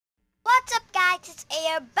It's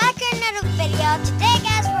Air back in another video. Today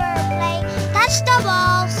guys we're playing Touch the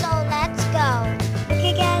Wall, so let's go.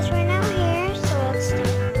 Okay guys, we're now here, so let's do it.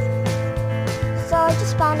 So I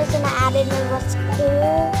just found this and I added it. What's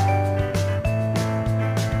cool.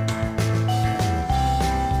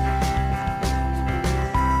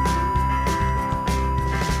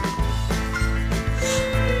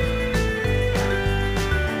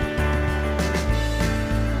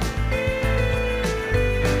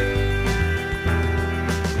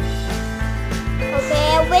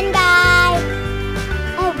 Win, guys!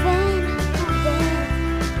 I win!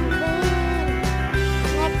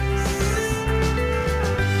 Next.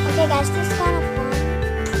 Okay, guys, this is kind of fun.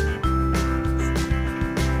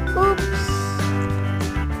 Oops.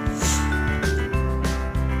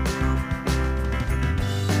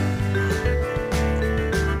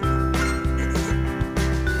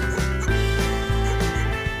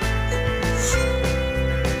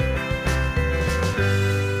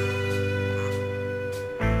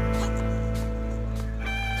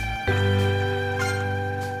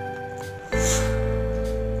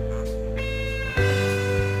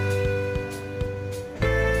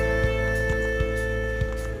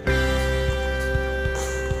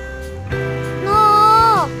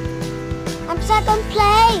 Second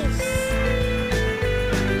place.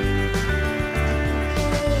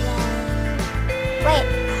 Wait,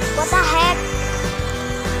 what the heck?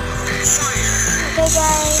 Okay,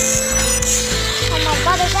 guys. Oh my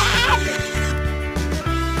God, there's an ad.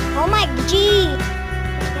 Oh my G.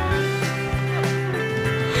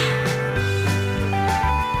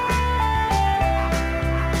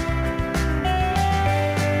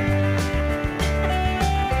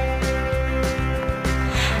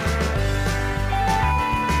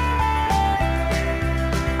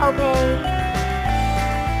 Okay.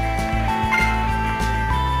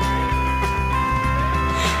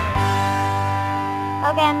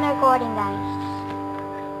 Okay, I'm recording, guys.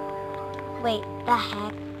 Wait, the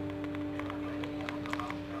heck?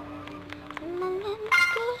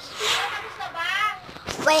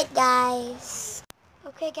 Wait, guys.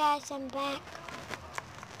 Okay, guys, I'm back.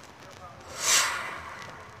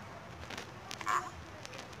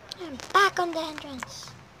 I'm back on the entrance.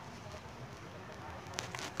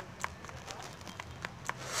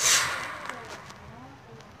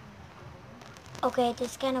 Okay,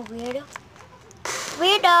 this is kind of weirdo.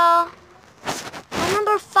 Weirdo! I'm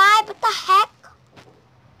number 5, what the heck?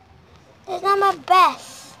 This is not my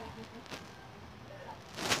best.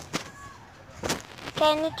 Okay,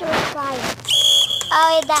 I need to retry it.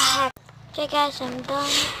 Oh, what the heck? Okay guys, I'm done.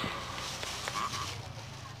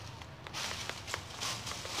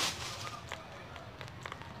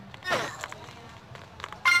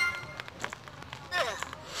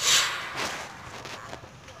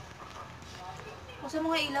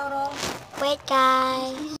 Wait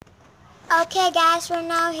guys. Okay guys, we're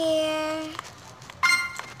now here.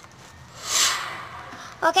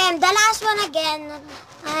 Okay, I'm the last one again.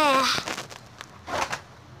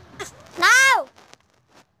 No!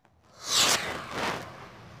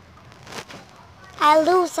 I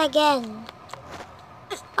lose again.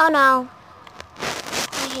 Oh no.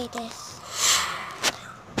 I hate this.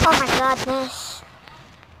 Oh my goodness.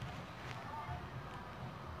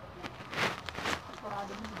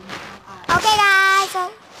 Okay guys,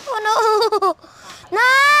 oh no, no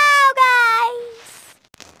guys.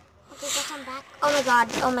 Okay guys, I'm back. Oh my God,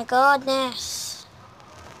 oh my goodness.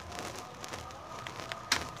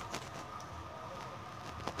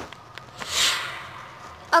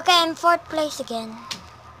 Okay, I'm 4th place again.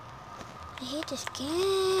 I hate this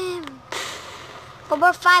game.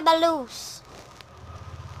 Over 5, I lose.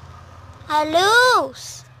 I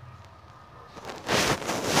lose.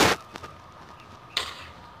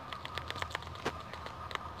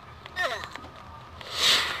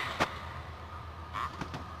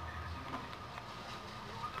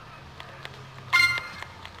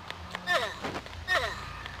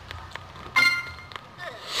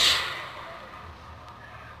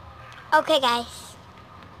 Okay guys.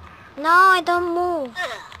 No, I don't move.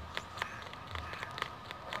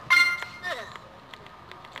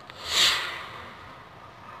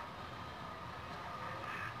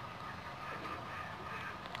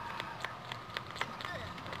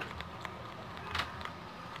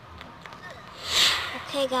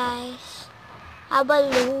 Okay guys. I will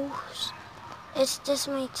lose. It's just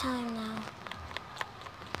my time now.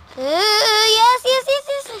 Yes.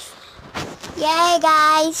 Yay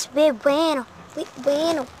guys, we win. We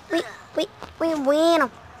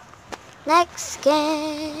win. Next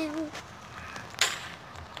game.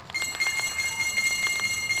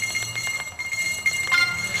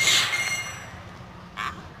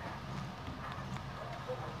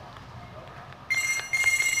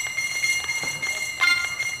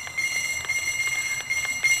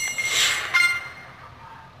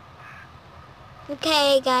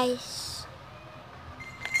 Okay, guys.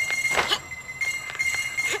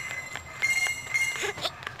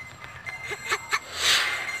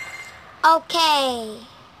 Okay.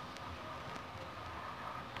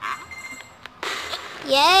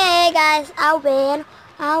 Yay, guys. I win.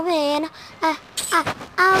 I win. I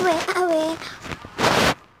win. I win.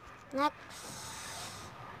 Next.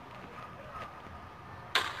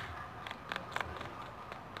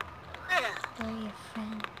 Where are your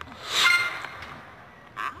friends?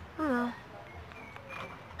 Oh.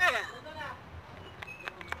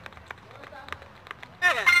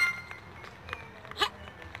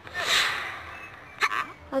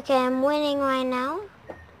 Okay, I'm winning right now.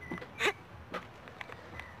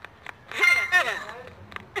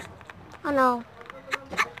 Oh no.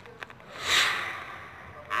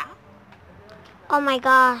 Oh my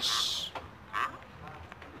gosh.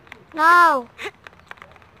 No.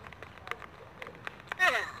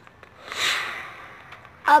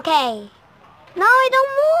 Okay. No, I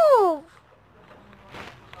don't move.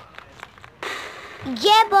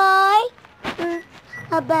 Yeah, boy.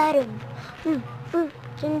 A bottom.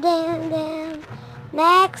 Damn.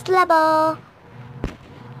 Next level.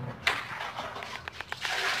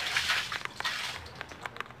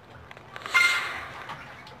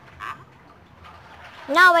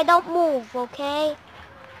 No, I don't move, okay?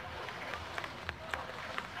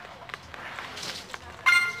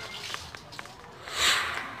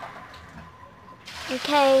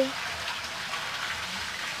 Okay.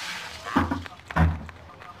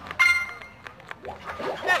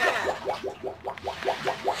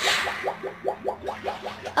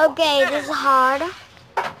 Okay, this is hard.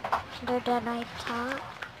 Better than I thought.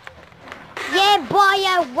 Yeah, boy,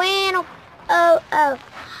 I win. Oh.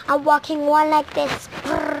 I'm walking one like this.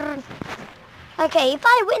 Okay, if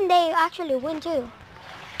I win, they actually win too.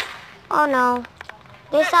 Oh no.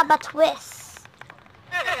 They have a twist.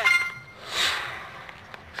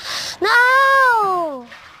 No!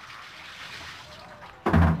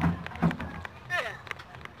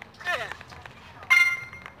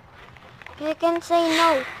 You can say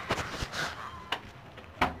no.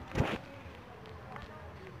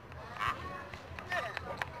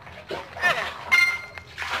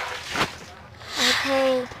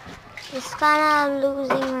 Okay, it's kinda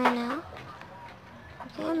losing right now.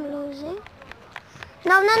 Okay, I'm losing.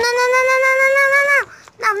 No.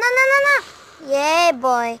 Yeah,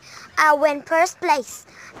 boy. I win first place.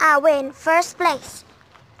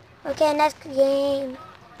 Okay, next game.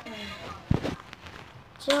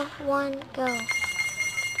 2, 1, go.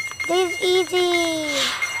 This is easy.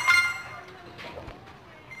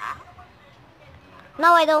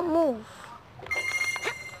 No, I don't move.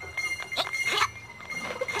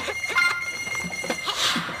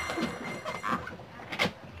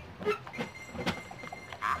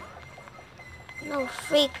 No,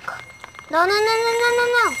 freak. No.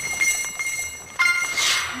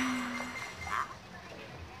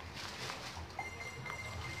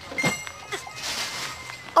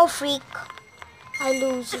 Oh, freak. I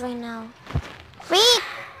lose right now. Freak!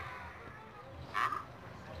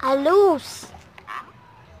 I lose.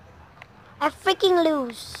 I freaking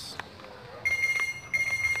lose.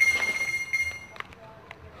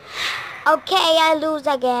 Okay, I lose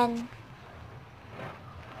again.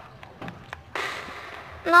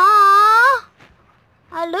 No,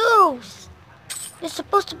 I lose. It's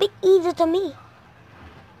supposed to be easy to me.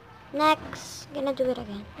 Next, gonna do it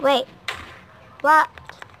again. Wait, what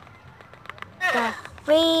the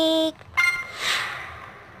freak?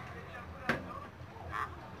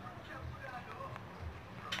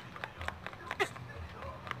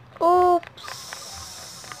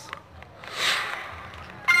 Oops.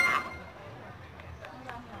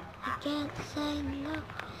 I can't say no.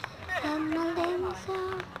 And my limbs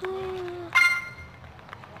are blue.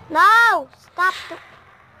 No! Stop the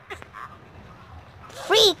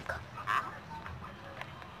freak!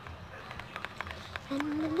 And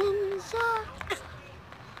the limbs are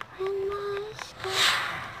in my skirt.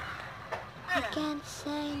 I can't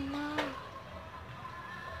say no.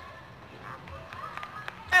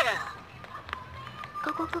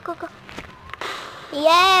 Go.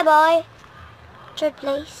 Yeah, boy. Third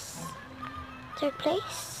place.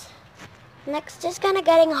 Next is kinda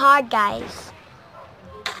getting hard, guys.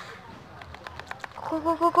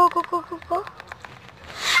 Go.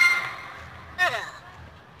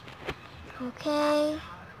 Okay.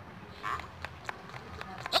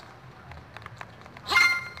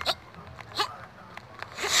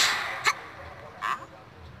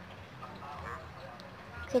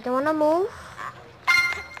 Okay, don't wanna move.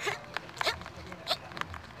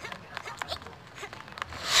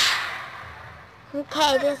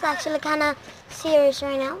 Okay, this is actually kinda serious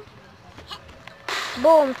right now.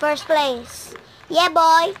 Boom, first place. Yeah,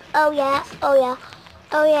 boy. Oh yeah, oh yeah,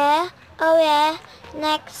 oh yeah, oh yeah.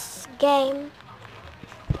 Next game.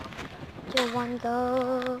 2, 1,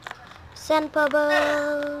 go. Send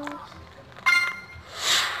bubbles.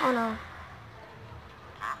 Oh no.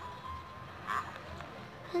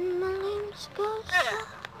 And my name's Ghost.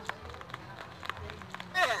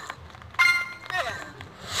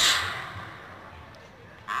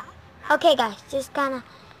 Okay guys, just kinda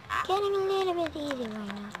getting a little bit easy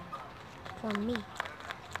right now for me.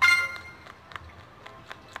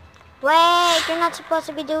 Wait, you're not supposed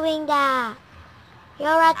to be doing that. You're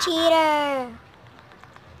a cheater.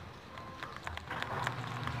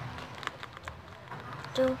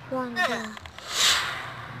 2, 1, go.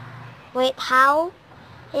 Wait, how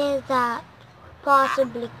is that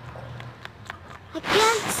possibly? I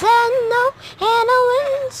can't say no, and I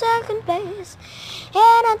win second base, and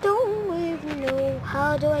I don't even know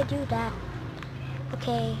how do I do that.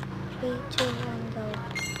 Okay, 3, 2, 1, go.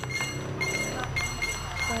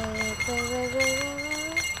 Wait.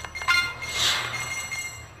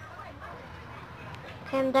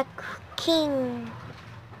 I'm the king.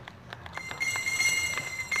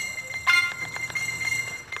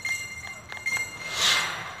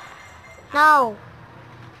 No.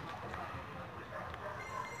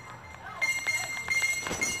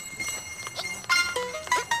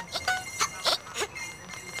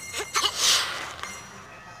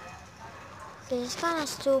 This is kind of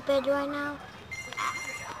stupid right now.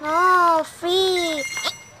 No, freak.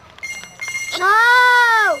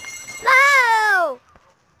 No. No.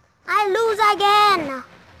 I lose again.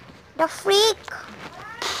 The freak.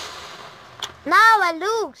 Now I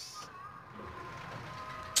lose.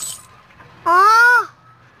 Oh.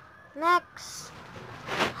 Next.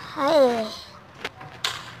 Hey.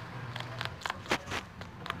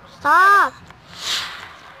 Stop.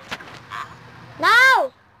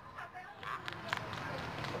 No.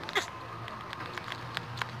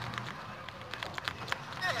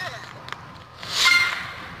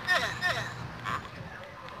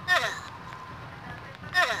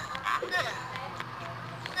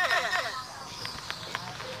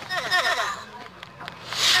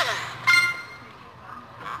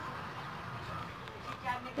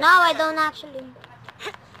 No, I don't actually.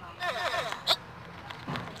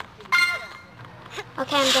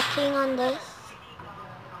 Okay, I'm the king on this.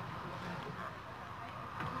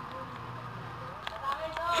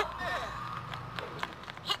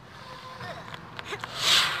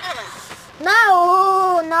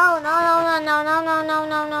 No, no, no, no, no, no, no, no,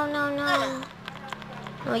 no, no, no, no.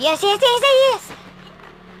 Oh, yes, yes, yes, yes, yes.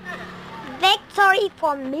 Victory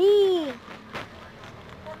for me.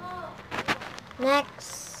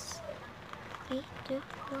 Next. 3, 2, 1,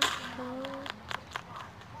 go.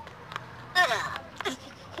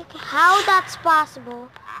 How that's possible?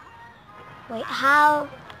 Wait, how?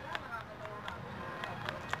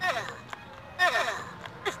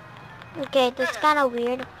 Okay, that's kind of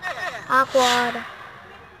weird. Awkward.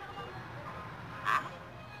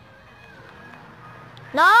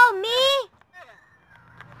 No, me!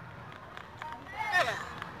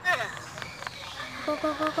 Go,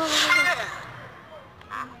 go, go, go, go, go.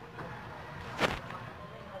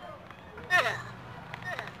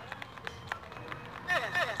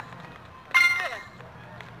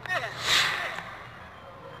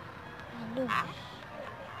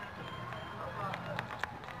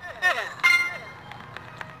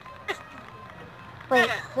 Wait,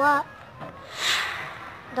 what?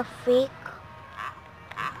 The freak?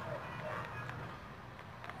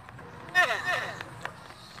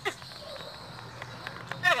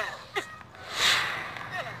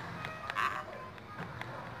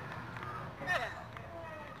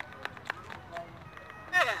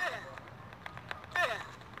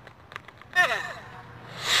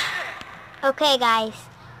 Okay guys,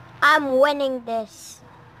 I'm winning this.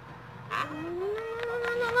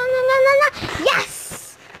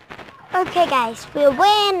 Yes! Okay guys, we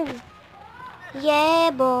win!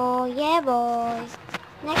 Yeah boy, yeah boys.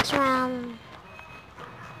 Next round.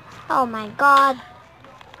 Oh my god.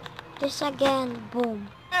 This again, boom.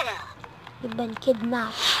 You've been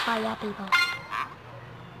kidnapped by your people.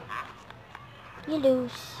 You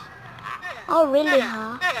lose. Oh really,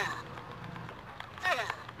 huh?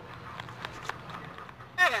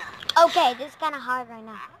 Okay, this is kind of hard right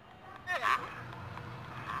now.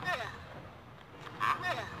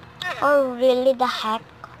 Oh, really? The heck?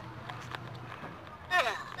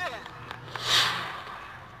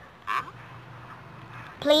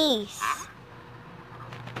 Please.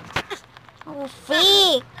 Oh,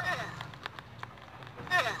 freak.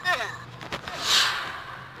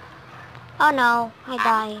 Oh no, I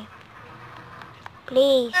die.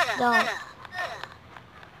 Please don't.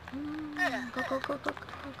 Go, go, go, go, go.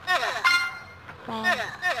 Red.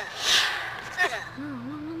 No, no,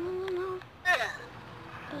 no, no, no, no.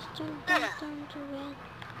 Just turn to red.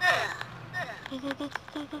 Go, go, go,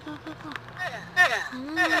 go, go, go, go, go.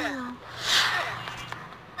 No, no, no, no.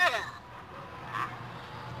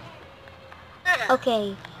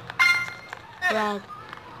 Okay. Red.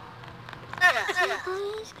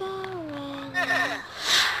 Please go red.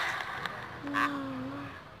 No.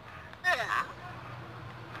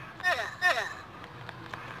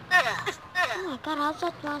 Oh my god, how's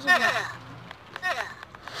that possible?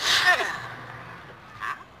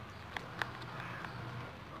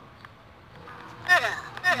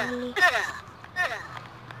 Really?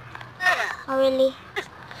 Oh really?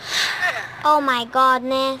 Oh my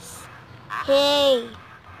godness. Hey.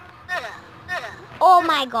 Oh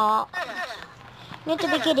my god. You need to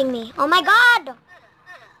be kidding me. Oh my god!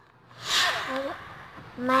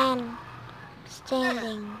 Man.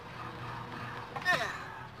 Standing.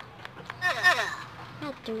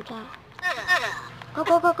 Not do that. Go,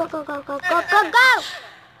 go, go, go, go, go, go, go, go, go!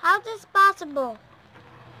 How's this possible?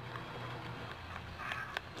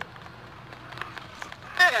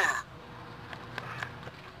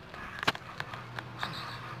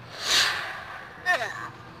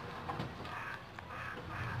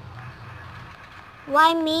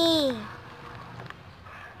 Why me?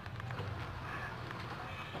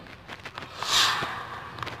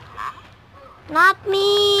 Not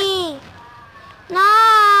me!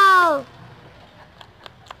 No!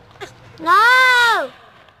 No!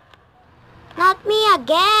 Not me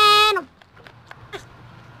again!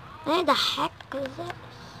 What the heck is this?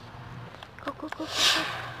 Go, go, go, go, go.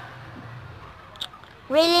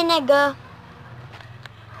 Really, nigga?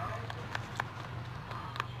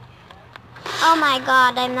 Oh my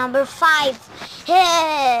god, I'm number 5.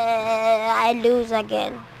 I lose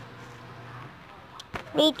again.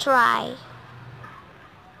 Retry.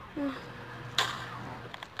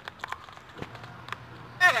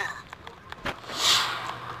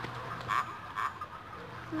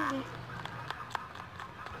 Okay.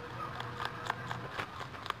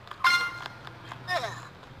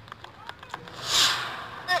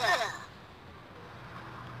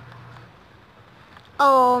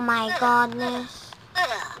 Oh my godness.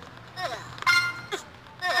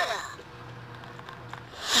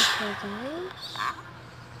 Okay guys.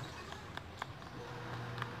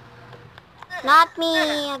 Not me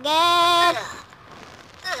again.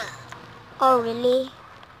 Oh really?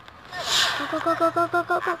 Go, go, go, go, go,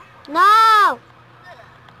 go, go. No!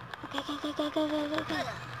 Okay, okay, okay, okay, okay, okay, okay.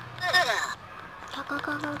 Go, go,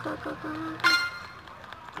 go, go, go, go, go, go.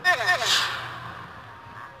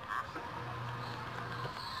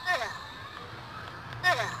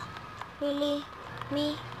 Really?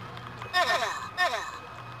 Me?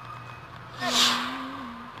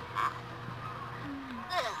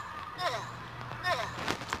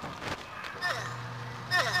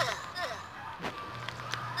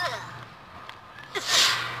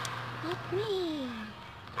 Not me.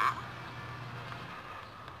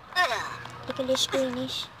 Licorice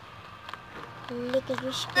greenish.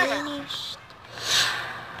 Licorice greenish.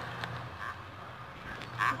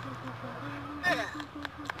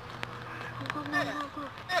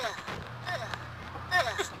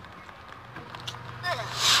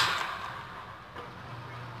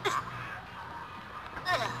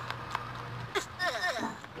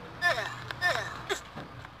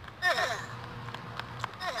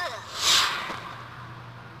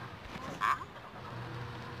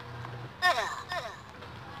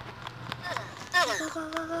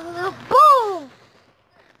 Boom!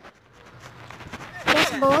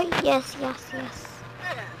 Yes, boy. Yes, yes, yes.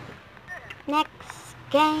 Next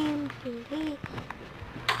game, please.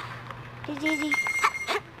 It's easy.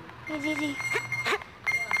 It's easy.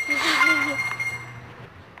 It's easy.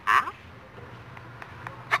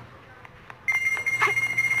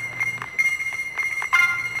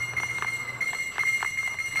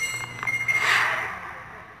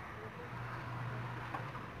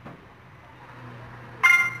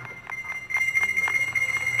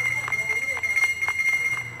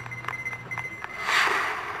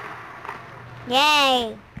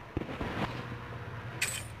 Yay!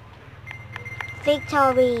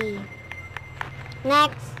 Victory!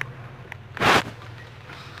 Next.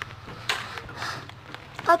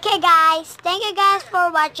 Okay guys, thank you guys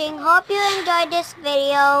for watching. Hope you enjoyed this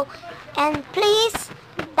video. And please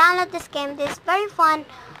download this game. This is very fun.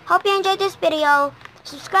 Hope you enjoyed this video.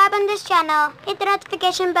 Subscribe on this channel. Hit the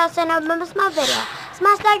notification bell so you never miss my video.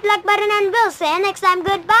 Smash that like button and we'll see you next time.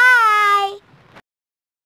 Goodbye!